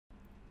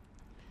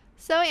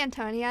So,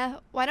 Antonia,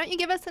 why don't you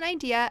give us an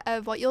idea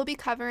of what you'll be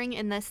covering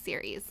in this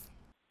series?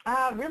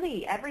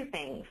 Really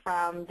everything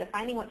from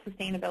defining what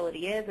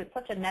sustainability is. It's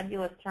such a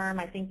nebulous term.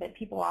 I think that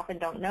people often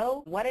don't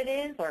know what it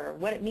is or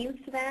what it means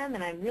to them,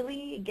 and I'm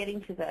really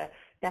getting to the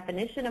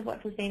definition of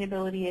what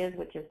sustainability is,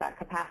 which is that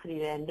capacity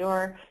to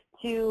endure,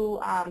 to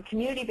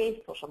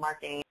community-based social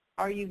marketing.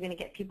 Are you going to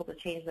get people to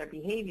change their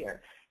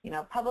behavior? You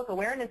know, public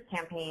awareness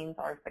campaigns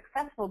are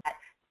successful that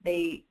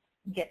they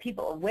get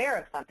people aware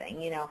of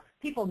something. You know,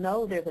 people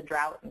know there's a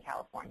drought in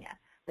California,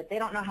 but they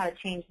don't know how to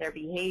change their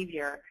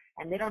behavior,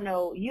 and they don't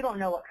know, you don't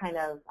know what kind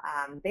of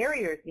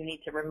barriers you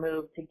need to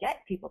remove to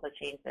get people to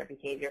change their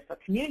behavior. So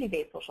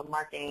community-based social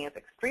marketing is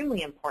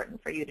extremely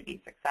important for you to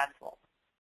be successful.